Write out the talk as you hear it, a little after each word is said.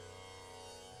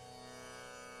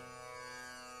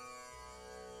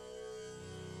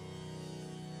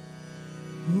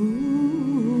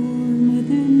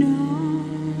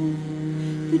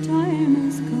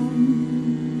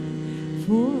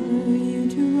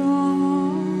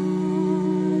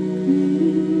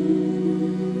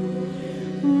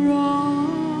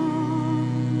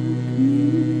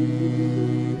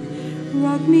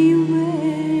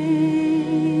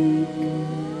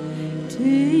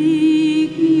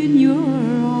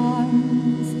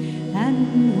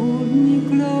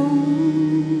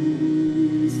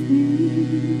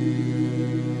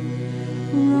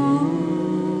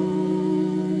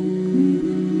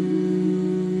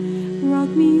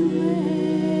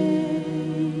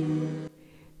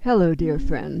Hello, dear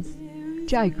friends.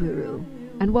 Jai Guru,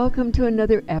 and welcome to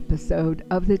another episode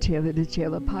of the Chela to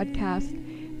Chela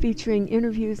podcast, featuring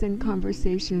interviews and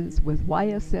conversations with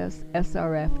YSS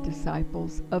SRF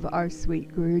disciples of our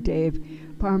sweet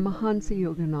Gurudev Paramahansa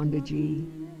Yogananda Ji.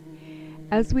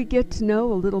 As we get to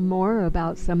know a little more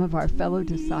about some of our fellow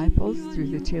disciples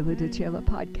through the Chela to Chela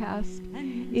podcast,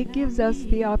 it gives us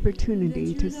the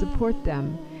opportunity to support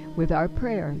them with our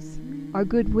prayers, our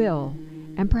goodwill,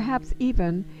 and perhaps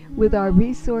even with our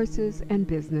resources and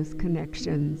business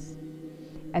connections.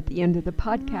 At the end of the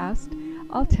podcast,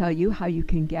 I'll tell you how you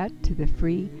can get to the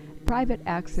free private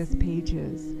access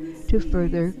pages to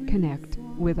further connect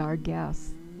with our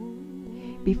guests.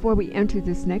 Before we enter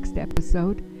this next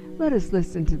episode, let us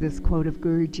listen to this quote of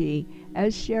Guruji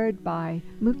as shared by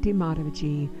Mukti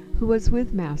Madhavji, who was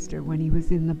with Master when he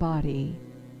was in the body.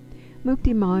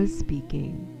 Mukti Ma is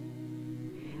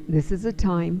speaking. This is a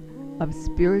time of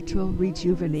spiritual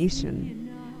rejuvenation,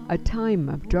 a time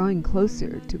of drawing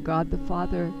closer to God the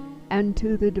Father and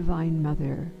to the Divine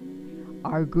Mother.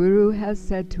 Our Guru has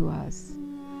said to us,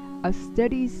 "A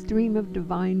steady stream of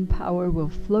divine power will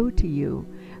flow to you,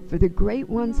 for the great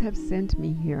ones have sent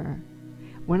me here.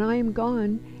 When I am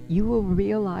gone, you will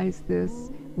realize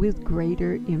this with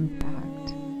greater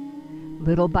impact."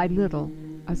 Little by little,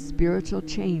 a spiritual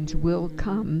change will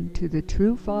come to the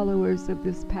true followers of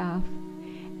this path,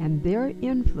 and their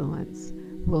influence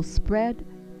will spread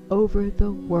over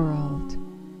the world.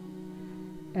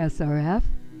 SRF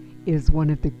is one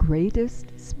of the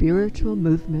greatest spiritual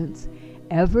movements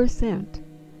ever sent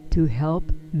to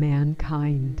help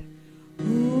mankind.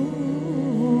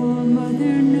 Oh,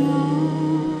 Mother,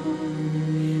 now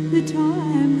the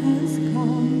time has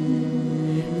come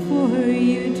for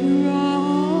you to rise.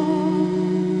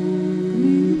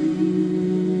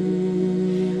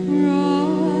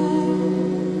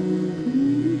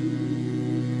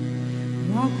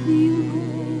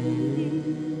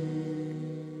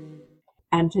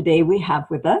 And today we have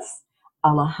with us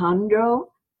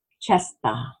Alejandro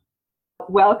Chesta.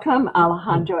 Welcome,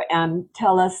 Alejandro, and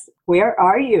tell us, where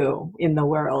are you in the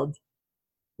world?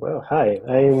 Well, hi,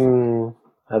 I'm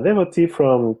a devotee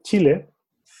from Chile,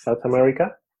 South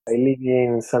America. I live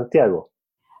in Santiago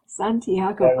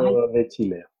Santiago. de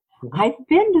Chile. I've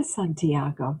been to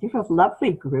Santiago. You have a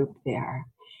lovely group there.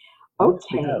 Yes,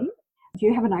 we Okay. have. Do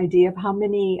you have an idea of how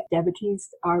many devotees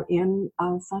are in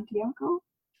Santiago?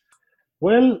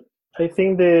 Well, I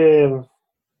think the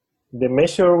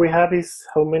measure we have is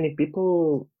how many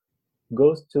people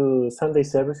goes to Sunday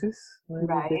services.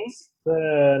 Right. It's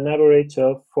an average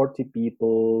of 40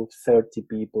 people, 30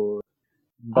 people.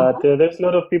 But there's a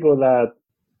lot of people that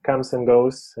comes and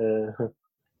goes.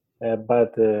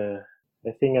 But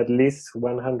I think at least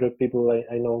 100 people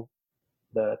I know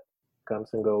that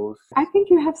comes and goes. I think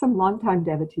you have some longtime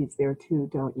devotees there too,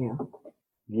 don't you?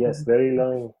 Yes, very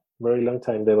long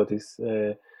time devotees.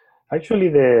 Actually,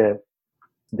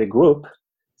 the group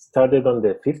started on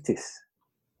the 50s.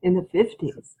 In the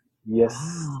 50s? Yes,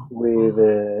 Wow. with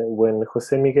when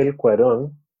José Miguel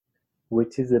Cuarón,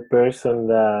 which is the person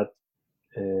that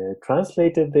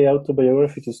translated the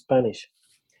autobiography to Spanish.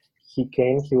 He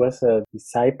was a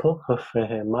disciple of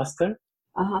a master.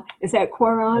 Is that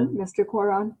Cuarón, Mr.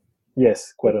 Cuarón?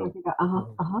 Yes, Cuarón.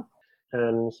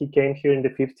 And he came here in the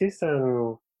 50s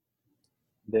and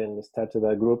then started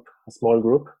a small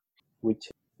group,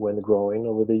 which went growing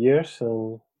over the years.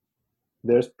 And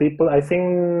there's people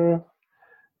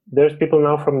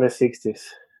now from the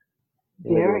 60s.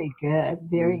 Very good,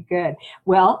 very good.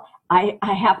 Well, I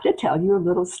have to tell you a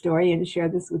little story and share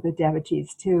this with the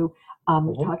devotees too.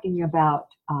 Talking about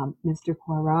Mr.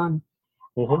 Cuarón.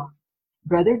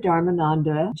 Brother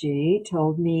Dharmananda Ji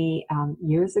told me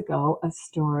years ago a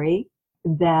story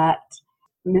that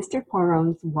Mr.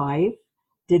 Cuarón's wife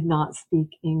did not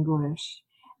speak English.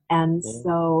 And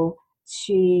so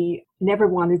she never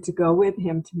wanted to go with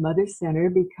him to Mother Center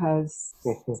because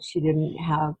she didn't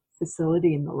have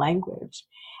facility in the language.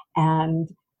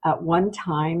 And at one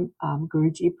time,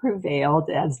 Guruji prevailed,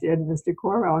 as did Mr.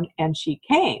 Cuarón, and she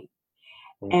came.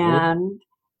 And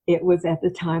it was at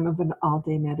the time of an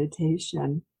all-day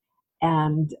meditation.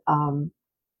 And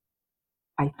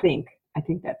I think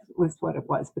that was what it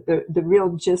was. But the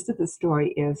real gist of the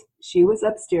story is she was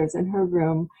upstairs in her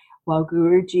room while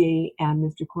Guruji and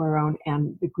Mr. Cuarón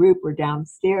and the group were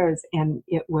downstairs, and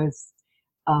it was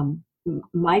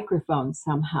microphone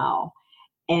somehow.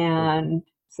 And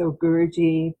so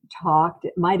Guruji talked.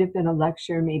 It might have been a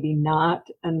lecture, maybe not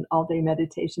an all-day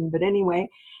meditation. But anyway,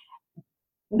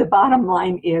 the bottom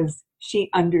line is she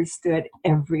understood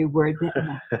every word that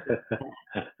Master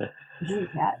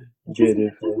said.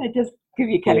 Doesn't it just give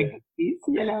you kind of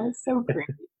So great.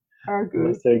 Our guru.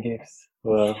 Master gifts.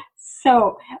 Well,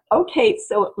 So, okay,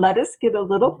 so let us get a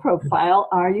little profile.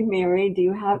 Are you married? Do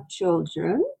you have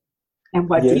children? And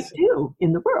what do you yes. do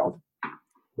in the world?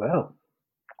 Well,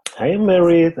 I am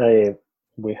married.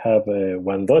 We have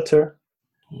one daughter,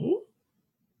 Okay,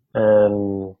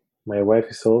 and my wife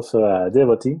is also a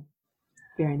devotee,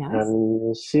 very nice.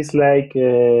 and she's like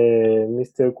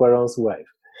Mr. Quaron's wife.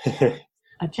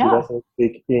 A She job. doesn't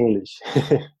speak English,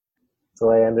 so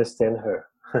I understand her,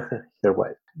 her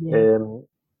wife. Yeah.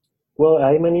 Well,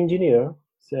 I'm an engineer,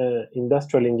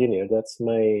 industrial engineer. That's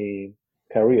my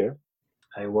career.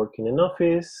 I work in an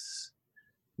office,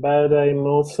 but I'm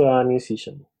also a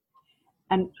musician.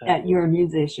 And Uh, you're a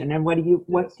musician. And what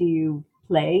yes. do you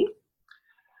play?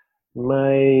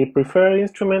 My preferred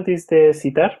instrument is the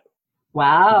sitar, that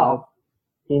Wow,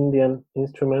 Indian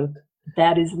instrument.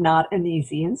 that is not an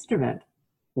easy instrument.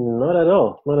 Not at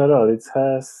all, not at all. It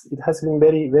has been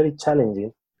very very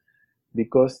challenging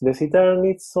because the sitar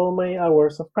needs so many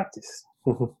hours of practice.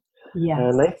 Yes.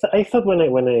 And I thought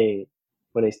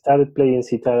when I started playing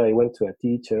sitar, I went to a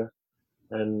teacher,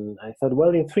 and I thought,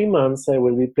 well, in 3 months I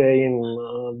will be playing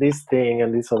this thing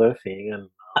and this other thing, and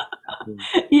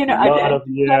a lot of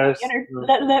years.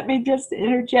 Let me just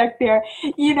interject there.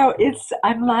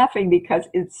 I'm laughing because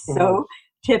it's Mhm. so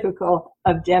typical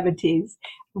of devotees,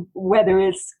 whether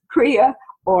it's Kriya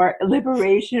or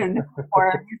liberation or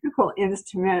a musical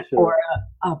instrument or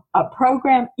Sure. a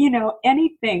program,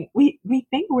 anything. We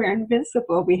think we're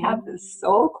invincible. We have this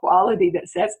soul quality that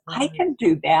says, I can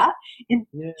do that in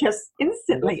Yeah. just And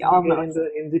instantly also we get almost.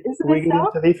 Isn't we it get so?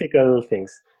 into difficult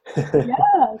things.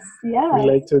 Yes, We yes.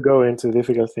 like to go into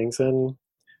difficult things,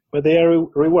 but they are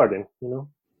rewarding, you know.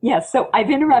 Yes, so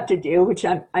I've interrupted you, which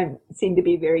I seem to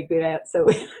be very good at. So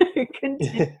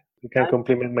continue You can on.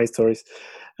 complement my stories.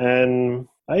 And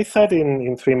I thought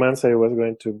in 3 months I was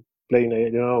going to play,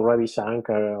 Ravi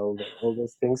Shankar, all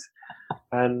those things.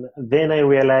 And then I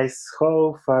realized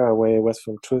how far away I was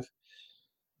from truth.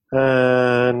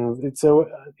 And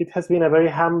it has been a very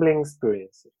humbling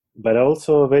experience, but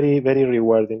also very, very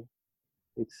rewarding.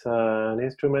 It's an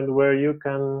instrument where you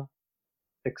can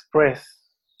express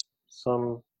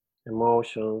some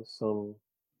emotions, some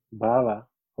bhava,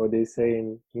 or they say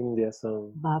in India,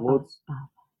 some Baba, moods. Baba.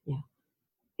 Yeah.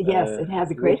 Yes, it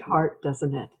has a great Which heart,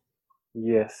 doesn't it?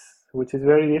 yes, which is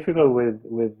very difficult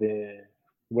with the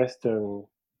Western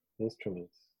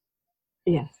instruments.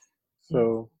 Yes. Yes.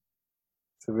 So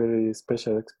it's a very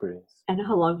special experience. And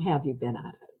how long have you been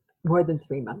at it? More than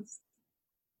 3 months.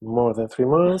 More than 3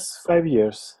 months, 5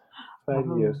 years, five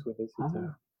Oh, years with the oh.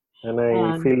 sitar, and I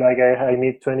And feel like I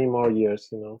need 20 more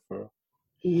years, for.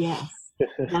 yes.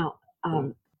 Now, Yeah.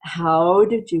 how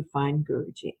did you find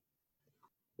Guruji?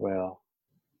 Well,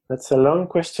 that's a long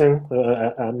question,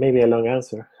 maybe a long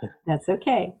answer That's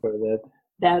okay. for that.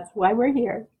 That's why we're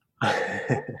here.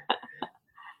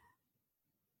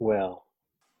 Well,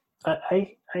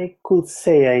 I could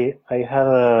say I had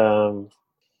a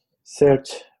search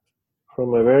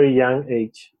from a very young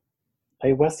age.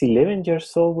 I was 11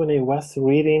 years old when I was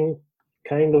reading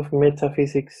kind of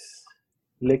metaphysics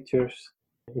lectures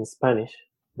in Spanish.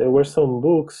 There were some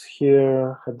books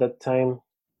here at that time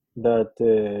that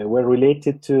were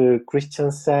related to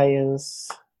Christian Science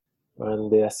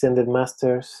and the Ascended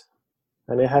Masters.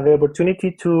 And I had the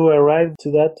opportunity to arrive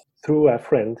to that through a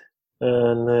friend.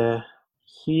 And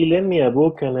he lent me a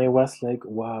book, and I was like,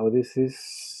 wow, this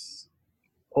is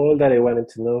all that I wanted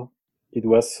to know. It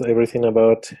was everything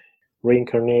about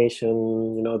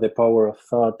reincarnation, the power of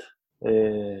thought,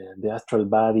 the astral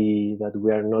body, that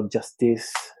we are not just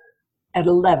this. At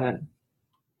 11.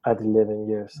 At 11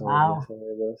 years old, yes, Wow. I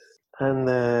was.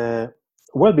 And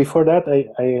well, before that,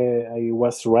 I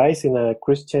was raised in a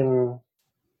Christian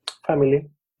family,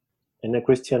 in a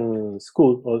Christian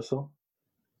school also.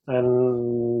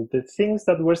 And the things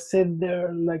that were said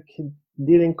there, like, it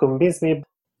didn't convince me.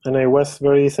 And I was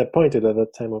very disappointed at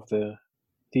that time of the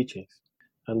teachings.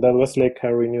 And that was like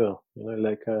a renewal,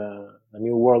 like a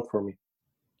new world for me.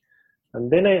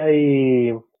 And then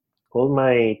all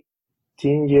my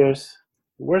teen years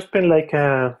were spent like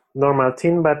a normal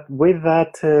teen, but with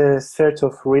that search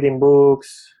of reading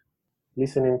books,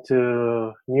 listening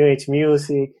to new age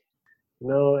music.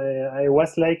 I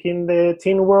was like in the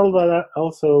teen world, but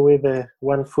also with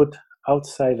one foot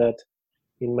outside that,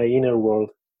 in my inner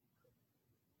world.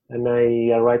 And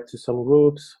I arrived to some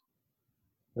groups,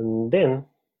 and then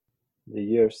the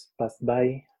years passed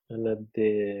by, and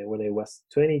when I was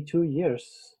 22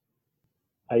 years,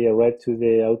 I arrived to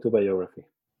the autobiography.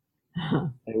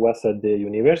 I was at the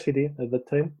university at that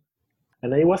time,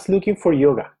 and I was looking for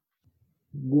yoga.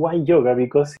 Why yoga?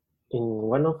 Because in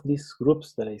one of these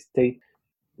groups that I stayed,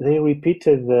 they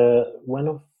repeated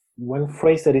one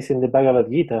phrase that is in the Bhagavad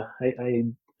Gita.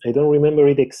 I don't remember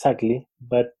it exactly,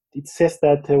 but it says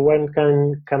that one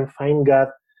can find God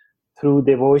through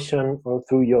devotion or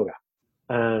through yoga.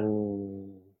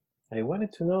 And I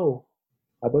wanted to know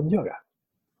about yoga.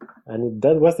 And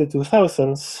that was the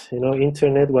 2000s.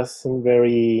 Internet wasn't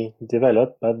very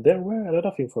developed, but there were a lot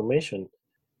of information.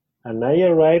 And I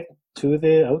arrived to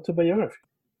the autobiography.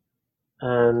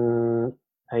 And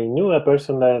I knew a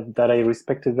person that I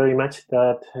respected very much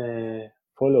that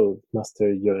followed Master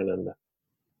Yogananda.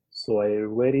 So I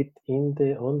read it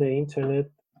on the internet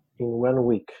in 1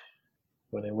 week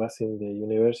when I was in the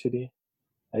university.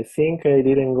 I think I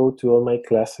didn't go to all my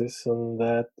classes on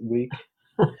that week.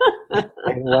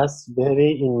 I was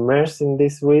very immersed in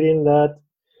this reading that...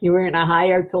 You were in a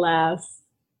higher class.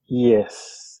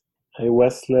 Yes. I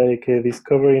was like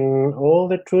discovering all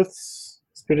the truths,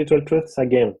 spiritual truths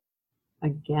again.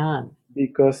 Again.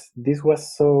 Because this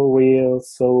was so real,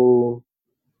 so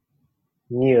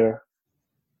near,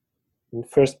 in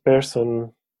first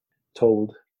person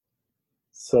told.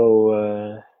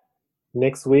 So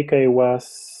next week I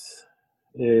was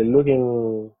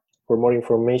looking for more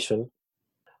information,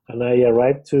 and I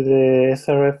arrived to the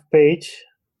SRF page,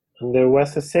 and there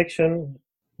was a section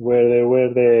where there were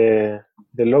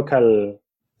the local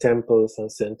temples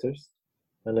and centers,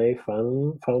 and I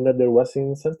found that there was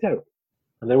in Santiago,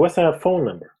 and there was a phone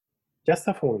number, just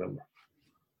a phone number.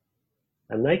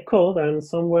 And I called, and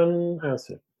someone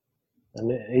answered. And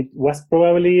it was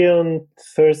probably on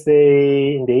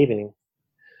Thursday in the evening.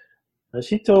 And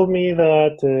she told me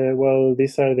that,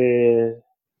 these are the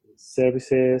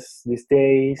services these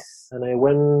days. And I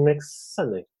went next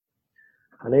Sunday.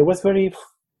 And I was very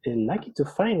lucky to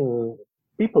find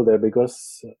people there,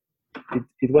 because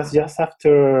it was just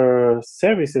after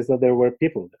services that there were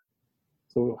people there.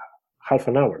 So half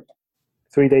an hour,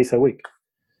 3 days a week.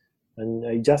 And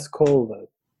I just called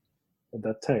at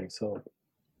that time. So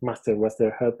Master was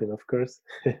there helping, of course.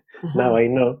 Now I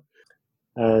know.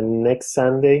 And next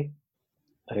Sunday,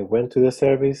 I went to the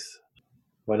service.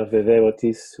 One of the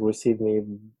devotees received me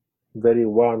very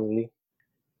warmly.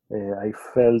 I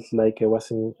felt like I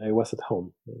was at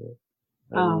home.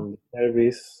 And the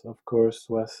service, of course,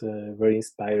 was very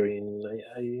inspiring.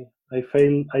 I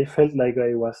felt like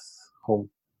I was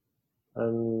home.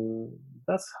 And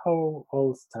that's how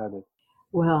all started.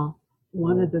 Well,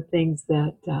 one of the things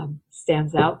that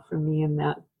stands out for me in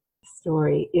that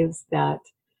story is that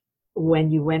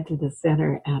when you went to the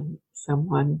center and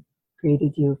someone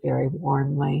greeted you very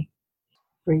warmly,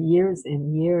 for years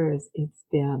and years, it's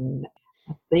been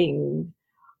a thing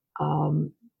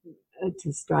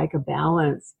to strike a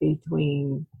balance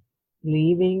between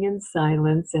leaving in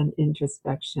silence and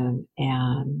introspection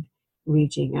and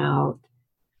reaching out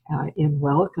in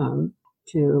welcome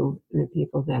to the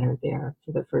people that are there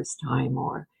for the first time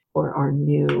or are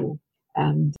new.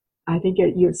 And I think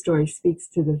your story speaks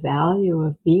to the value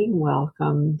of being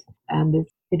welcomed, and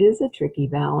it is a tricky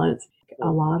balance.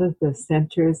 A lot of the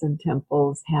centers and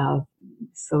temples have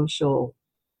social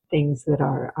things that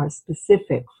are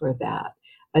specific for that,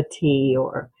 a tea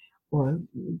or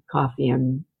coffee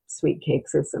and sweet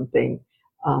cakes or something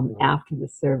after the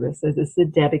service. So this is a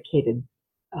dedicated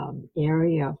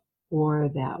area for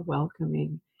that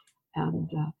welcoming, and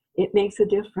it makes a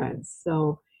difference.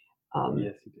 So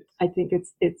yes, it is. I think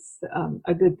it's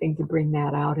a good thing to bring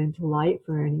that out into light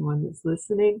for anyone that's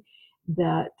listening,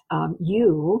 that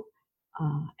you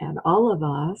and all of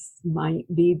us might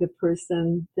be the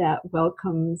person that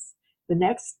welcomes the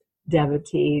next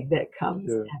devotee that comes,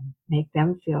 Sure. and make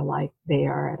them feel like they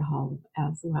are at home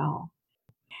as well.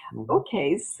 Mm-hmm.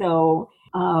 Okay, so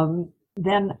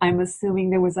then I'm assuming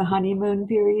there was a honeymoon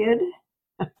period?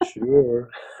 Sure.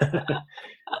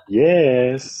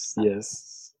 Yes.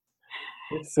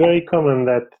 It's very common,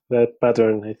 that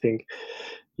pattern, I think.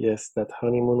 Yes, that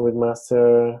honeymoon with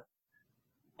Master.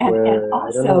 And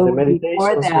also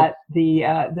before that,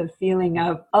 the feeling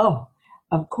of,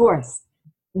 of course,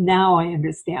 now I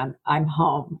understand, I'm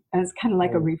home. And it's kind of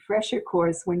like a refresher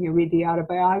course when you read the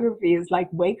autobiography. It's like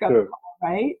wake up call,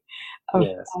 right? Of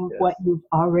what you've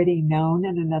already known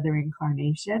in another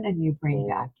incarnation, and you bring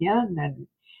back in,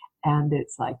 and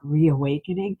it's like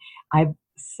reawakening. I've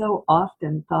so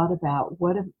often thought about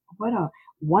what a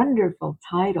wonderful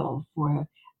title for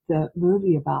the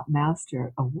movie about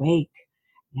Master, Awake.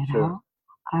 You know, Sure.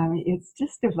 I mean, it's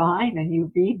just divine, and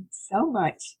you read so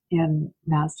much in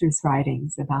Master's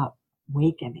writings about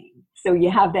awakening. So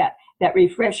you have that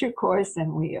refresher course,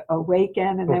 and we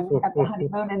awaken, and then we have the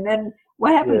honeymoon, and then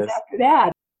what happens after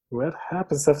that? What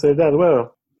happens after that?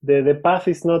 Well, the path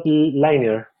is not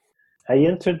linear. I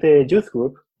entered the youth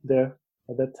group there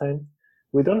at that time.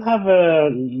 We don't have a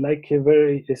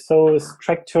very so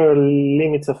structured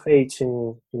limits of age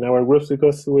in our groups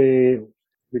because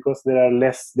there are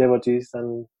less devotees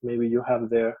than maybe you have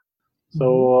there.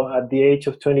 So at the age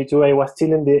of 22, I was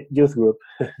still in the youth group.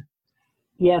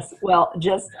 Yes, well,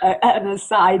 just an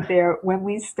aside there, when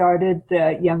we started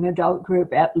the young adult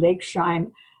group at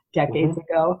Lakeshine decades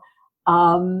ago,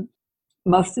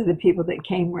 most of the people that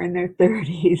came were in their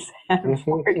 30s and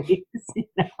 40s, you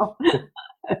know.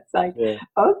 It's like, Yeah.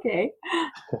 okay.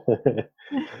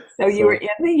 So you were in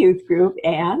the youth group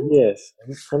and? Yes,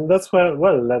 and that's why,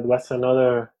 well, that was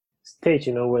another stage,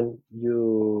 when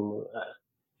you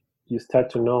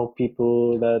start to know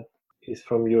people that is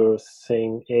from your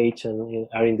same age and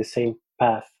are in the same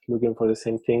path, looking for the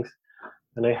same things.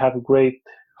 And I have great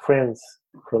friends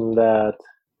from that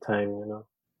time,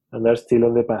 and they're still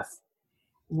on the path.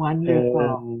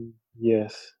 Wonderful.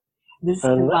 Yes. This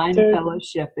And divine after,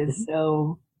 fellowship is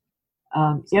so so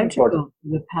important. integral to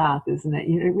the path, isn't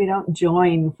it? We don't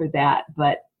join for that,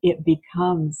 but it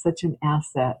becomes such an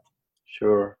asset.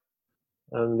 Sure.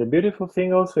 And the beautiful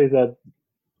thing also is that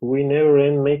we never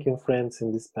end making friends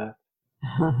in this path.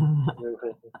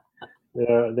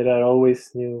 There are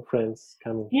always new friends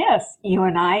coming. Yes, you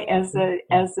and I, as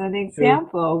an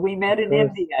example, we met Of in course.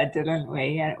 India, didn't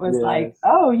we? And it was like, Yes.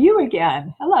 oh, you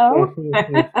again. Hello.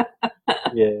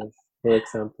 Yes, for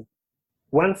example.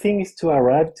 One thing is to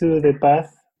arrive to the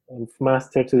path and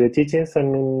master to the teachings,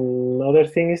 and another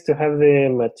thing is to have the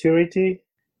maturity,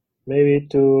 maybe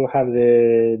to have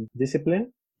the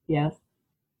discipline. Yes,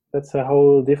 That's a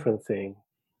whole different thing.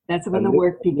 that's when At the least,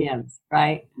 work begins,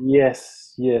 right?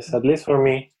 yes, at least for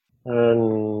me.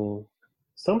 And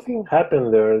something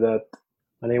happened there that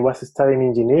when I was studying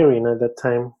engineering at that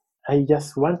time, I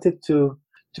just wanted to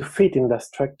fit in the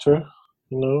structure,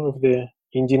 of the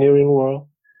engineering world.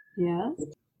 Yes.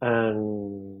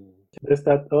 And there's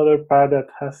that other part that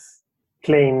has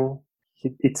claimed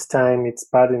its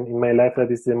part in my life,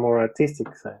 that is the more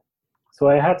artistic side. So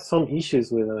I had some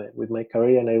issues with my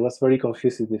career, and I was very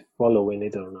confused if following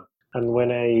it or not. And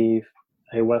when I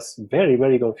was very,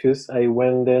 very confused, I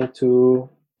went then to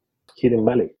Hidden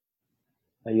Valley.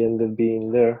 I ended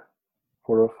being there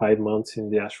 4 or 5 months in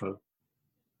the ashram.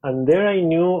 And there I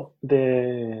knew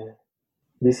the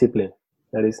discipline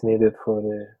that is needed for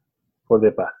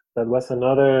the path. That was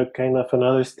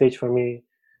another stage for me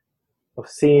of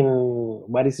seeing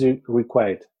what is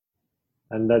required,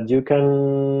 and that you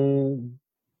can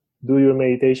do your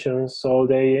meditations all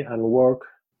day and work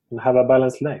and have a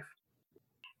balanced life.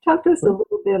 Talk to us a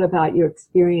little bit about your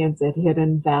experience at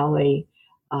Hidden Valley.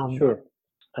 Sure.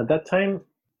 At that time,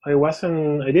 I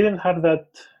didn't have that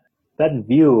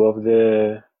view of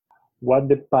what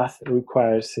the path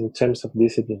requires in terms of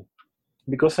discipline,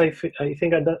 because I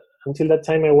think until that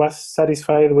time I was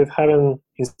satisfied with having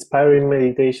inspiring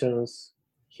meditations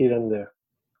here and there,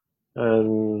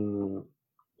 and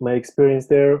my experience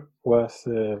there was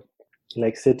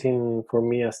like setting for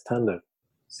me a standard,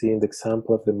 seeing the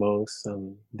example of the monks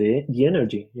and the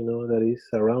energy that is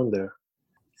around there.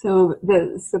 So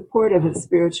the support of a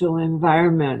spiritual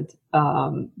environment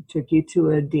took you to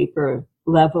a deeper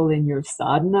level in your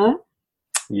sadhana.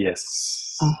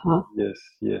 Yes. Uh-huh.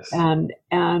 Yes.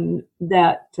 And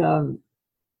that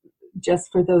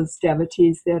just for those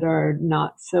devotees that are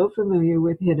not so familiar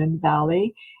with Hidden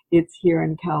Valley, it's here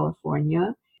in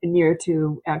California, near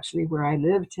to actually where I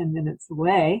live, 10 minutes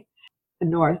away,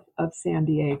 north of San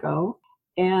Diego.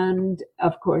 And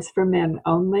of course, for men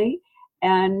only.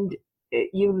 And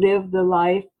you live the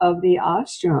life of the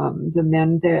ashram. The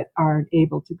men that aren't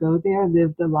able to go there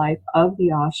live the life of the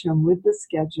ashram with the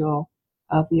schedule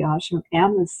of the ashram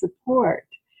and the support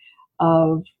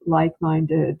of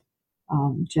like-minded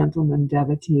gentlemen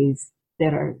devotees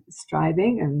that are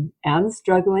striving and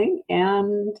struggling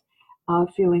and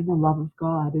feeling the love of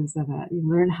God, isn't it? You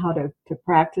learn how to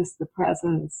practice the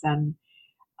presence, and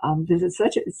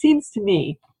it seems to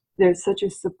me there's such a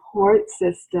support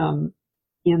system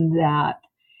in that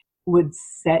would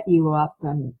set you up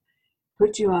and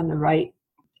put you on the right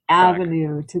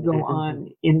avenue to go on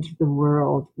into the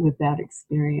world with that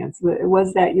experience.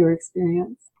 Was that your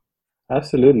experience?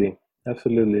 Absolutely.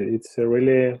 It's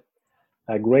really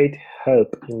a great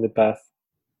help in the path.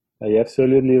 I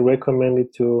absolutely recommend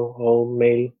it to all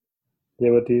male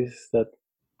devotees that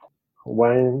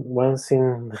once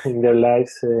in their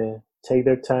lives take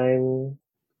their time,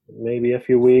 maybe a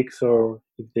few weeks, or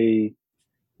if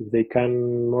they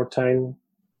can more time,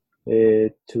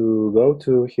 to go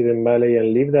to Hidden Valley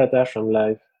and live that ashram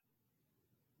life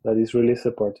that is really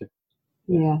supportive.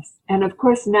 Yes. And of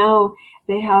course, now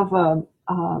they have a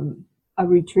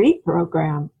retreat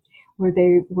program where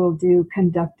they will do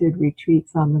conducted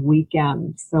retreats on the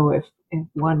weekend. So if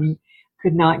one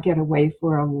could not get away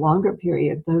for a longer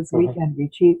period, those weekend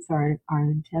retreats are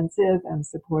intensive and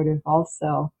supportive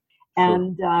also.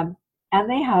 Sure. And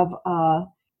they have a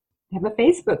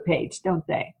Facebook page, don't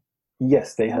they?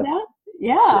 Yes, they have.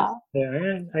 Yeah.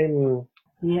 Yes. I'm.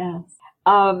 Yes.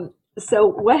 So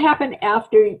what happened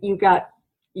after you got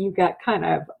kind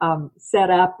of set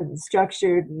up and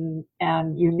structured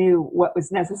and you knew what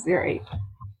was necessary?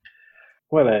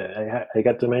 Well, I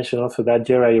got to mention also that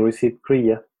year I received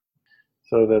Kriya,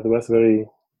 so that was very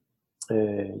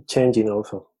changing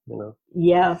also,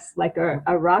 Yes, like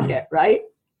a rocket, right?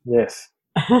 Yes.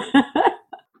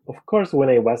 Of course, when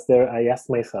I was there, I asked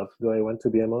myself, do I want to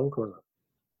be a monk or not?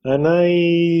 And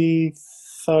I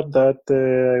thought that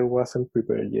I wasn't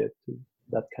prepared yet to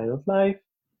that kind of life.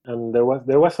 And there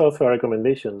was also a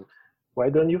recommendation, why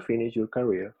don't you finish your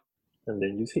career and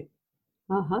then you see?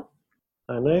 Uh-huh.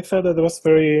 And I thought that was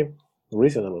very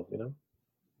reasonable,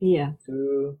 Yeah.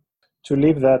 to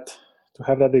live that, to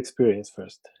have that experience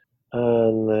first.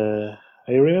 And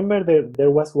I remember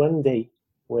there was one day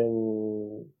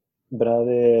when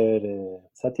Brother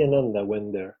Satyananda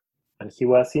went there, and he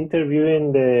was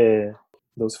interviewing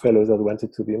those fellows that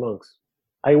wanted to be monks.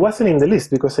 I wasn't in the list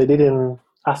because I didn't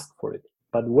ask for it,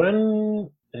 but one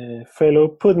fellow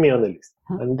put me on the list.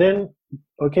 And then,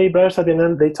 okay, Brother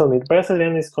Satyananda, they told me, Brother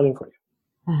Satyananda is calling for you.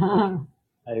 Uh-huh.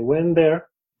 I went there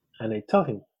and I told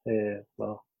him,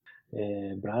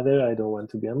 brother, I don't want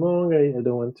to be a monk. I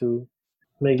don't want to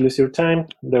make lose your time.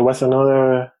 There was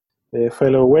another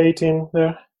fellow waiting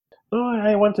there. No,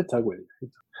 I want to talk with you.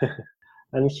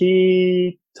 And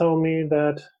he told me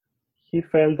that he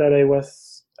felt that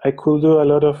I could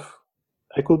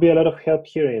be a lot of help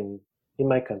here in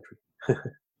my country.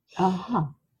 Uh-huh.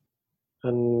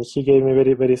 And he gave me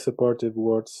very, very supportive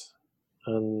words.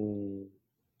 And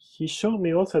he showed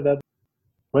me also that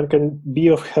one can be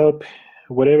of help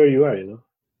wherever you are,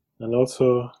 and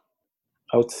also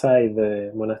outside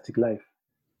the monastic life.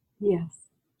 Yes.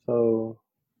 So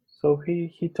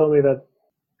he told me that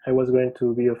I was going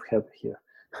to be of help here.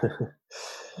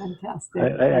 Fantastic.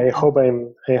 I hope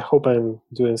I'm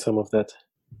doing some of that.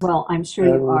 Well, I'm sure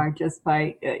you are, just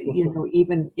by,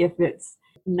 even if it's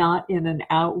not in an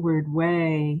outward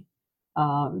way.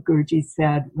 Guruji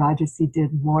said Rajasi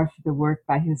did more for the work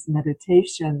by his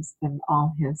meditations than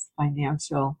all his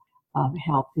financial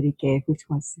help that he gave, which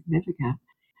was significant.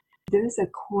 There's a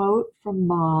quote from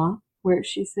Ma where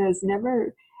she says,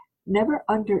 never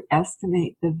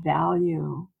underestimate the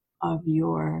value of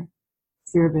your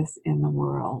service in the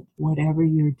world, whatever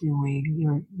you're doing,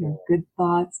 your good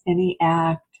thoughts, any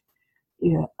act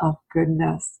of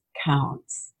goodness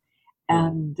counts.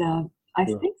 And I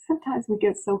think sometimes we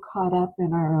get so caught up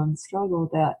in our own struggle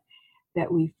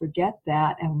that we forget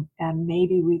that, and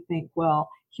maybe we think, well,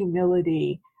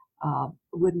 humility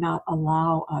would not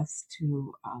allow us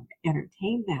to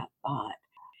entertain that thought.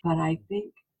 But I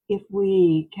think if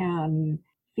we can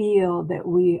feel that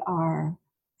we are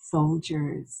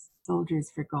soldiers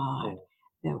for God,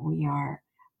 that we are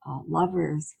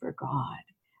lovers for God,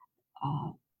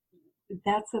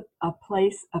 that's a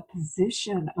place, a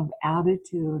position of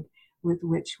attitude with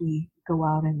which we go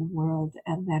out in the world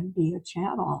and then be a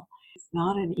channel. It's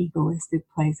not an egoistic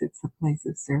place, it's a place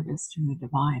of service to the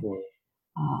divine.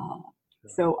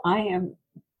 So I am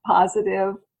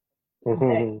positive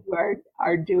that you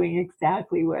are doing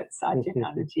exactly what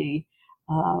Satyanandaji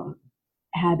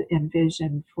had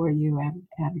envisioned for you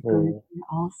and Guruji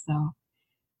also.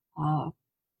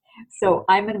 So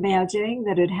I'm imagining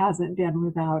that it hasn't been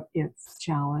without its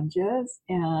challenges,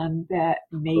 and that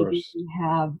maybe you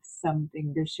have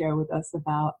something to share with us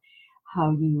about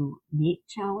how you meet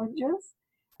challenges.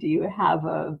 Do you have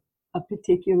a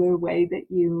particular way that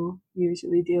you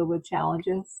usually deal with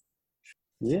challenges?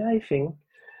 Yeah, I think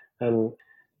I'm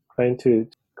trying to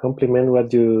complete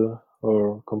what you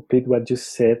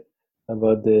said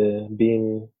about the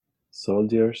being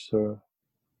soldiers or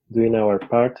doing our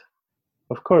part.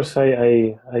 Of course,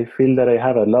 I feel that I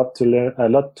have a lot to learn, a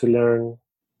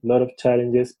lot of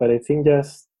challenges, but I think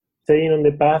just staying on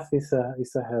the path is a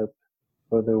help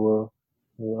for the world,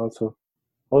 and also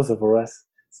for us,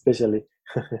 especially.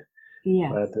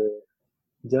 Yes. But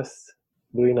just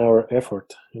doing our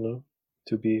effort,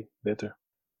 to be better.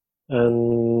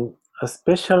 And a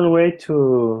special way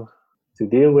to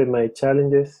deal with my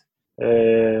challenges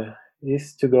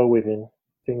is to go within.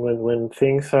 I think when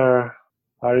things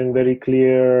aren't very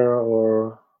clear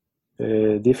or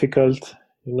difficult,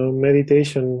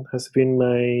 meditation has been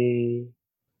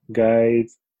guide,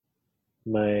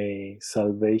 my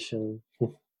salvation,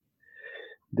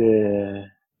 the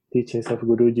teachings of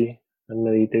Guruji and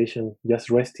meditation, just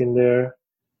resting there,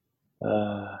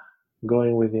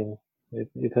 going within.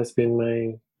 It has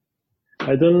been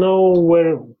I don't know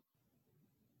where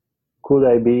could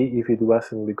I be if it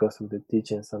wasn't because of the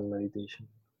teachings and meditation.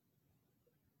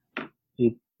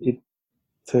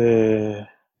 Uh,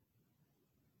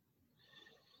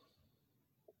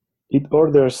 it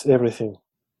orders everything,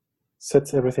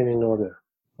 sets everything in order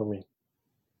for me.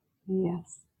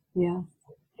 Yes, yes.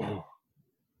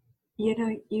 You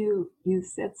know, you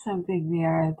said something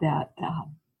there that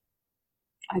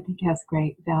I think has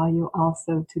great value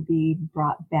also to be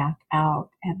brought back out,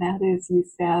 and that is, you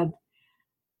said,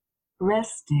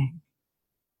 resting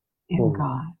in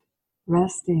God,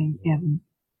 resting in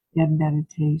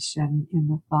meditation, in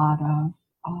the thought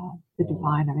of the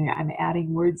divine. I mean, I'm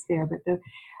adding words there, but the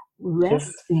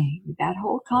resting, that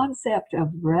whole concept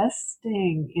of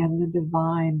resting in the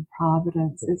divine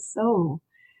providence is so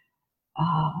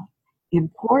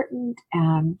important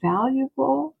and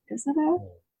valuable, isn't it?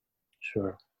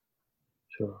 Sure.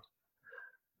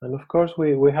 And of course,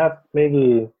 we have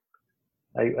maybe,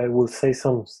 I will say,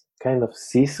 some kind of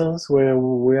seasons where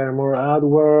we are more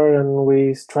outward and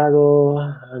we struggle,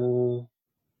 and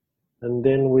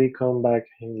then we come back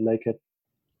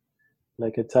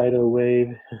like a tidal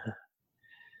wave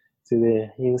to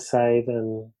the inside,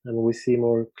 and we see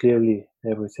more clearly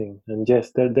everything. And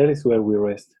yes, that is where we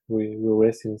rest. We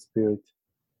rest in spirit.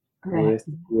 Correct.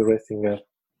 We rest in God.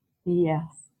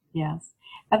 Yes, yes.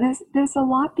 And there's a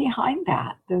lot behind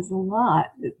that. There's a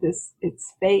lot.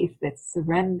 It's faith, it's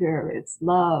surrender, it's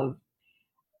love,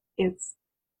 it's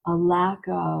a lack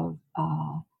of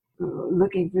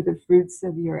looking for the fruits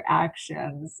of your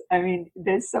actions. I mean,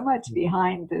 there's so much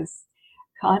behind this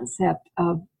concept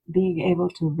of being able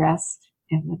to rest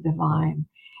in the divine.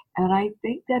 And I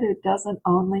think that it doesn't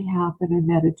only happen in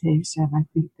meditation. I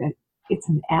think that it's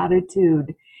an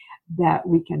attitude that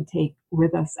we can take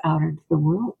with us out into the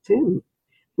world too.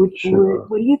 What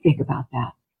do you think about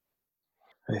that?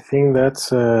 I think that's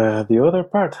the other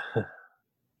part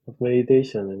of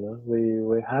meditation.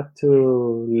 We have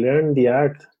to learn the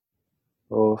art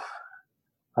of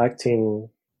acting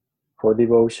for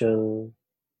devotion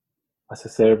as a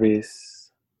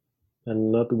service,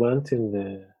 and not wanting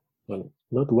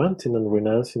and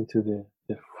renouncing to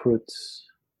the fruits.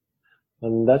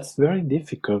 And that's very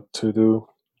difficult to do.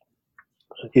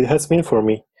 It has been for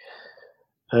me,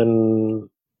 and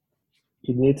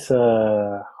it needs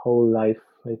a whole life.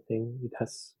 I think it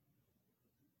has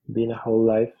been a whole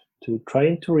life to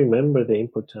trying to remember the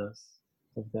importance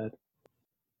of that,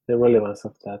 the relevance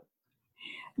of that.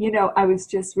 You know, I was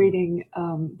just reading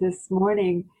this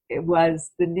morning, it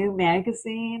was the New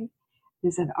Magazine.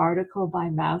 There's an article by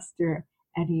Master,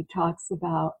 and he talks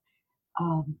about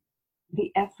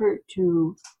the effort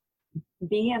to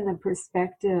be in the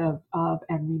perspective of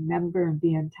and remember and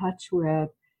be in touch with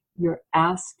your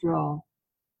astral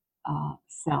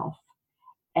self.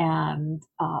 And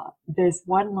there's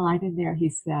one line in there, he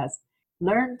says,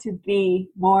 learn to be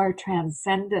more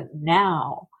transcendent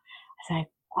now. I was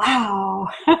like, wow.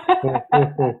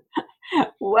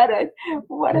 what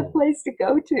a place to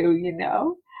go to, you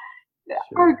know.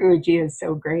 Sure. Our Guruji is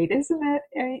so great, isn't it?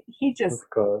 I mean, he just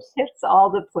hits all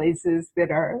the places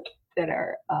that are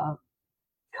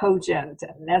cogent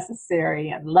and necessary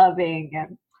and loving,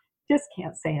 and just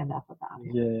can't say enough about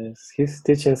him. Yes, his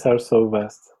teachings are so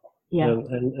vast. Yeah.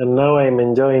 And now I'm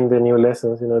enjoying the new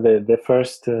lessons. You know, the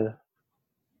first the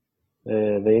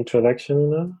introduction. You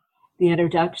know. The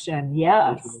introduction,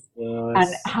 yes.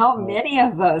 And how many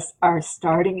of us are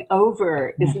starting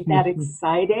over? Isn't that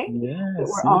exciting? Yes, that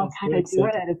we're all kind of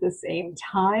doing it at the same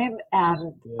time.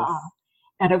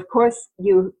 And of course,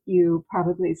 you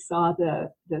probably saw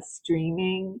the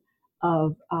streaming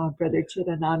of Brother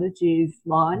Chidanandaji's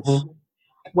launch.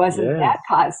 Wasn't that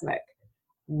cosmic?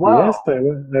 Whoa. Yes,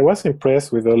 I was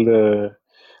impressed with all the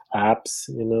apps,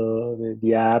 you know,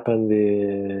 the app and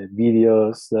the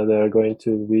videos that are going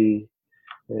to be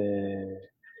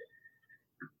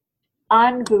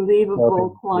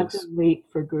unbelievable quantum leap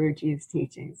for Guruji's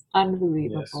teachings.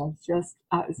 Unbelievable. Just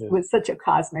it was such a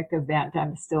cosmic event.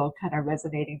 I'm still kind of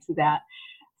resonating to that.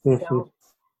 So,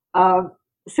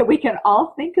 so we can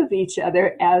all think of each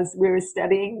other as we're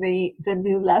studying the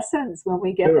new lessons when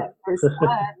we get that first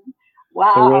one.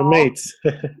 Wow. So we're mates.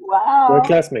 Wow. We're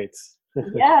classmates.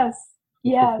 Yes.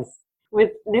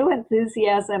 With new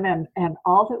enthusiasm and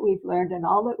all that we've learned and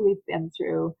all that we've been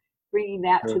through, bringing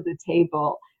that to the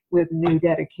table with new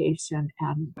dedication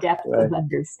and depth of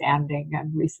understanding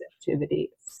and receptivity.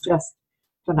 It's just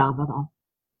phenomenal.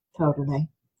 Totally.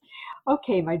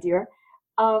 Okay, my dear.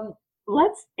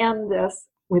 Let's end this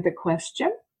with a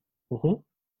question. Mhm.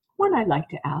 One I'd like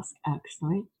to ask,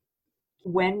 actually.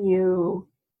 When you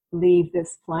leave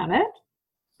this planet,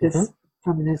 Mhm.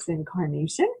 from this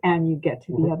incarnation, and you get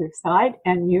to the Mhm. other side,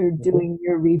 and you're Mhm. doing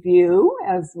your review,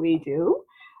 as we do,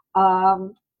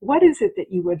 what is it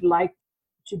that you would like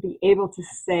to be able to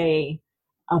say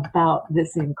about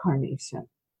this incarnation?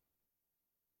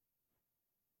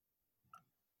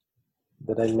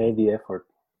 That I made the effort.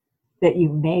 That you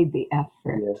made the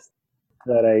effort. Yes.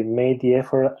 That I made the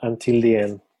effort until the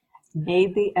end.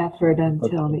 Made the effort until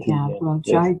the Until the end. end. Well,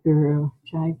 Yes. Jai Guru,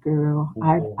 Jai Guru.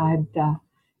 Mhm. I'd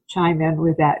chime in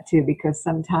with that too, because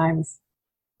sometimes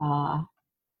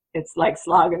it's like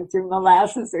slogging through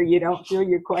molasses, or you don't feel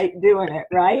you're quite doing it,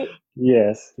 right?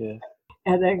 Yes. Yes.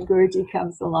 And then Guruji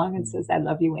comes along and says, I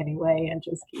love you anyway, and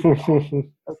just keep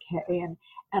going. Okay.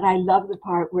 And I love the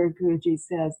part where Guruji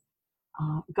says,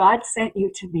 God sent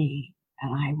you to me,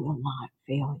 and I will not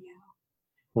fail you.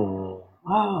 Mm.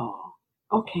 Whoa.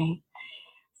 Okay.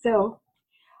 So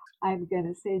I'm going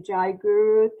to say, Jai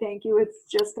Guru, thank you. It's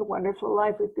just a wonderful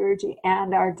life with Guruji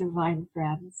and our divine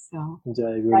friends. So,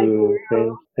 Jai Jai Guru.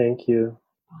 Guru. Thank you.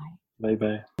 Bye. Bye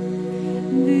bye.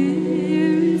 There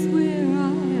is where I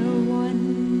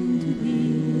want to be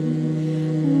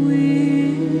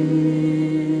with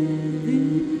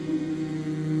thee.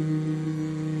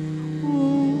 Oh,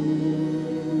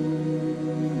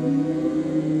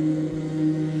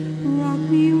 rock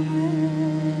me well,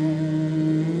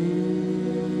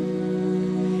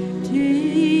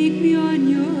 take me on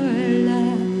your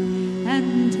lap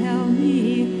and tell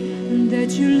me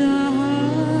that you love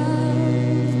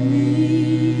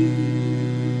me.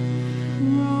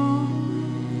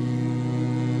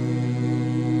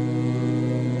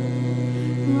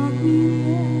 Rock me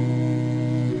well,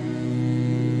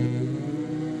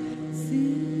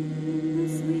 sing the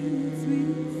sweet,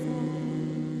 sweet song.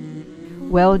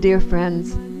 Well, dear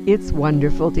friends, it's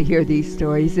wonderful to hear these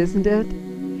stories, isn't it?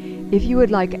 If you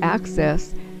would like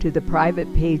access to the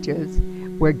private pages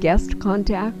where guest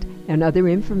contact and other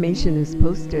information is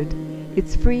posted,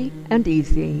 it's free and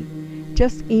easy.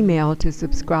 Just email to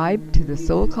subscribe to the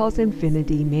Soul Calls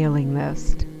Infinity mailing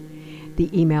list. The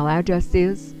email address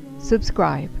is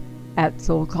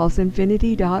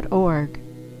subscribe@soulcallsinfinity.org.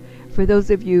 For those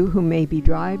of you who may be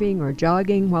driving or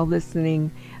jogging while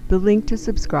listening, the link to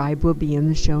subscribe will be in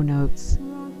the show notes.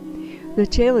 The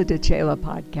Chela de Chela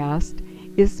podcast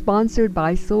is sponsored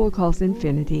by Soul Calls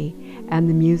Infinity, and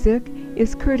the music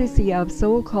is courtesy of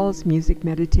Soul Calls Music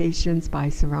Meditations by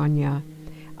Saranya,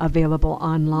 available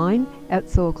online at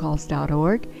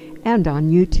soulcalls.org and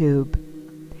on YouTube.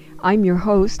 I'm your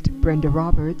host, Brenda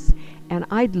Roberts, and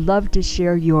I'd love to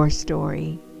share your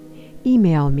story.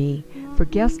 Email me for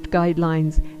guest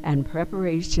guidelines and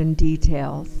preparation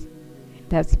details.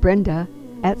 That's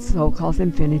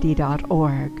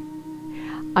Brenda@soulcallsinfinity.org.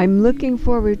 I'm looking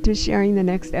forward to sharing the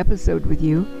next episode with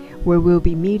you, where we'll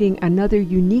be meeting another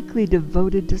uniquely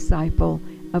devoted disciple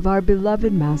of our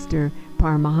beloved Master,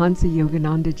 Paramahansa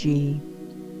Yogananda Ji.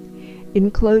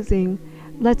 In closing,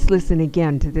 let's listen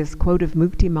again to this quote of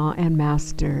Mukti Ma and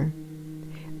Master.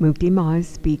 Mukti Ma is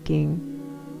speaking.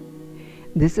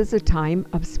 This is a time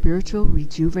of spiritual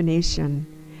rejuvenation,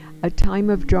 a time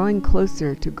of drawing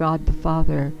closer to God the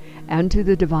Father and to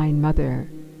the Divine Mother.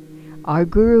 Our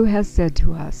Guru has said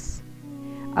to us,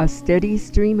 a steady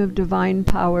stream of divine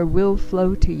power will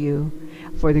flow to you,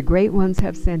 for the great ones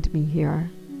have sent me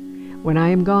here. When I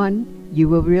am gone, you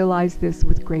will realize this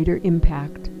with greater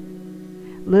impact.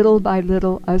 Little by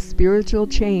little, a spiritual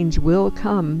change will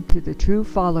come to the true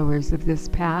followers of this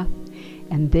path,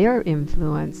 and their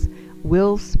influence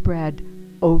will spread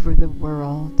over the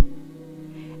world.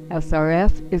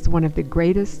 SRF is one of the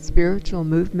greatest spiritual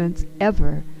movements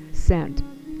ever sent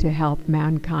to help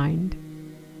mankind.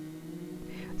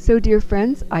 So, dear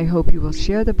friends, I hope you will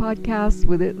share the podcast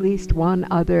with at least one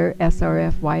other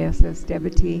SRF YSS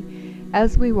devotee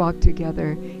as we walk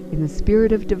together in the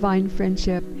spirit of divine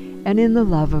friendship and in the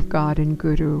love of God and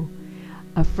Guru,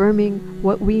 affirming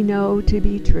what we know to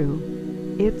be true.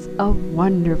 It's a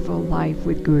wonderful life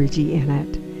with Guruji in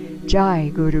it.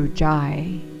 Jai Guru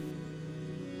Jai.